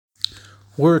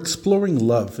We're exploring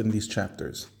love in these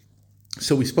chapters.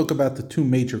 So we spoke about the two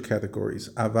major categories,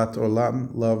 Avat Olam,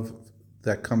 love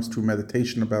that comes through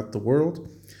meditation about the world,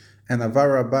 and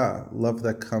Avar Rabbah, love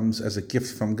that comes as a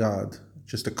gift from God,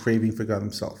 just a craving for God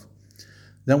himself.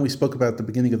 Then we spoke about at the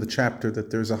beginning of the chapter that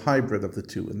there's a hybrid of the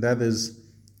two, and that is,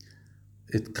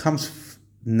 it comes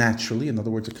naturally, in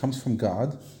other words, it comes from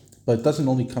God, but it doesn't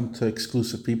only come to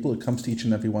exclusive people, it comes to each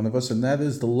and every one of us, and that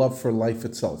is the love for life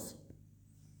itself.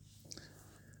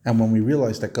 And when we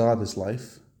realize that God is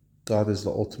life, God is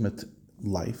the ultimate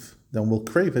life, then we'll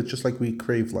crave it just like we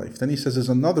crave life. Then he says there's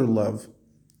another love,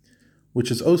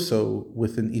 which is also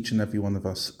within each and every one of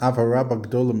us. Avara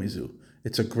b'gdola mizu.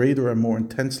 It's a greater and more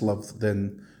intense love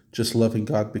than just loving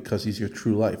God because he's your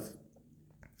true life.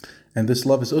 And this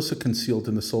love is also concealed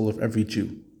in the soul of every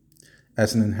Jew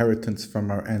as an inheritance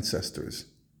from our ancestors.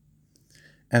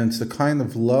 And it's the kind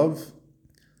of love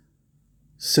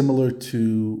similar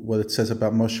to what it says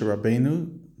about Moshe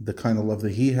Rabbeinu, the kind of love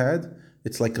that he had.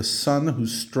 It's like a son who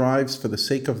strives for the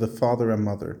sake of the father and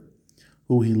mother,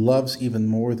 who he loves even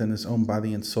more than his own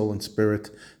body and soul and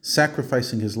spirit,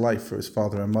 sacrificing his life for his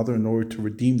father and mother in order to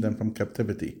redeem them from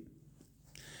captivity.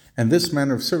 And this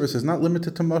manner of service is not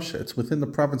limited to Moshe. It's within the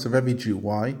province of every Jew.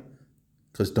 Why?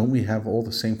 Because don't we have all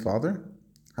the same father?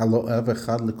 Halo ev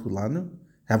echad lekulanu?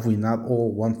 Have we not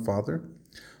all one father?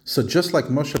 So just like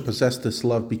Moshe possessed this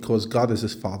love because God is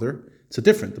his father, it's a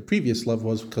different. The previous love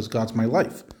was because God's my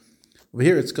life. Over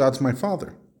here, it's God's my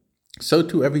father. So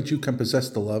too, every Jew can possess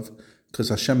the love because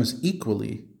Hashem is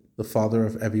equally the father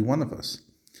of every one of us.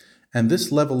 And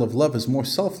this level of love is more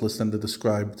selfless than the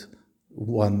described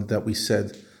one that we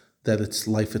said, that it's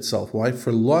life itself. Why?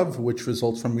 For love, which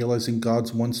results from realizing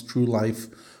God's once true life,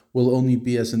 will only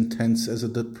be as intense as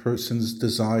the person's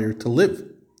desire to live.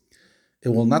 It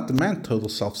will not demand total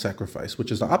self-sacrifice,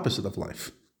 which is the opposite of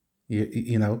life.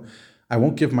 You know, I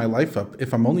won't give my life up.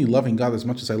 If I'm only loving God as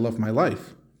much as I love my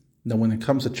life, then when it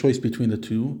comes a choice between the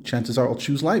two, chances are I'll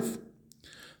choose life.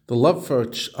 The love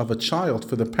of a child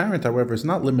for the parent, however, is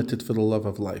not limited for the love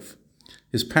of life.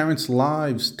 His parents'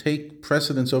 lives take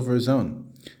precedence over his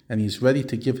own, and he's ready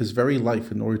to give his very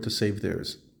life in order to save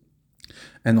theirs.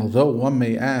 And although one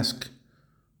may ask,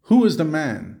 who is the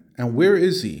man? And where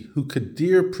is he who could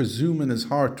dare presume in his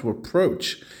heart to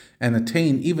approach and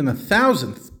attain even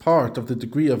 1,000th part of the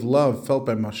degree of love felt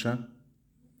by Moshe,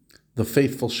 the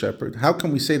faithful shepherd? How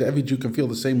can we say that every Jew can feel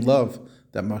the same love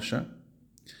that Moshe?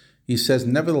 He says,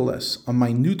 nevertheless, a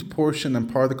minute portion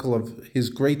and particle of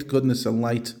his great goodness and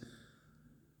light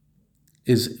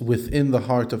is within the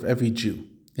heart of every Jew,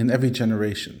 in every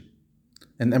generation.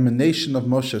 An emanation of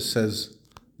Moshe, says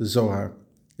the Zohar,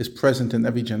 is present in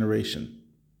every generation.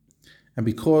 And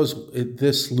because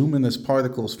this luminous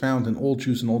particle is found in all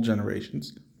Jews in all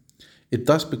generations, it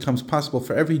thus becomes possible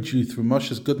for every Jew through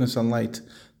Moshe's goodness and light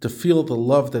to feel the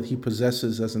love that he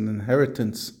possesses as an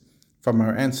inheritance from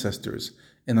our ancestors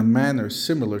in a manner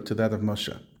similar to that of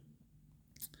Moshe.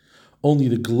 Only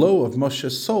the glow of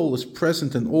Moshe's soul is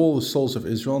present in all the souls of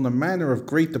Israel in a manner of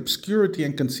great obscurity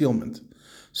and concealment.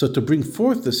 So to bring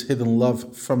forth this hidden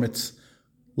love from its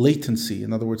latency,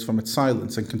 in other words, from its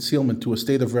silence and concealment to a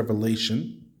state of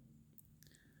revelation,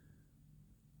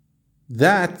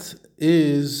 that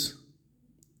is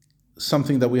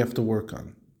something that we have to work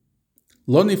on.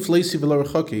 Lo niflesi v'lo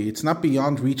rechoki, it's not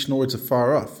beyond reach nor it's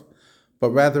afar off,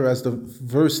 but rather as the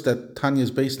verse that Tanya is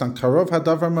based on, karov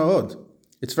hadavar ma'od,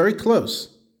 it's very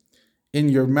close, in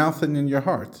your mouth and in your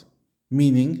heart,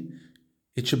 meaning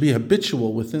it should be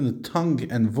habitual within the tongue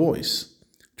and voice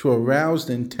to arouse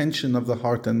the intention of the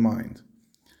heart and mind.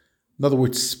 In other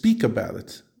words, speak about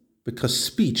it, because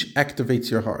speech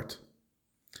activates your heart.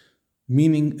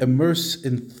 Meaning, immerse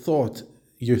in thought,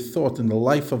 your thought in the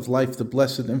life of life, the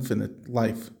blessed infinite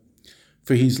life.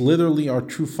 For he's literally our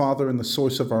true Father and the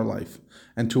source of our life.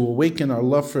 And to awaken our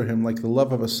love for him like the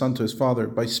love of a son to his father,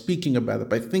 by speaking about it,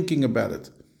 by thinking about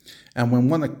it. And when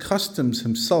one accustoms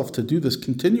himself to do this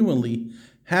continually,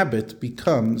 habit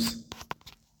becomes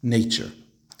nature.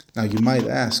 Now you might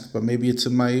ask, but maybe it's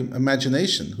in my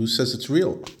imagination. Who says it's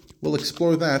real? We'll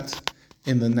explore that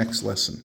in the next lesson.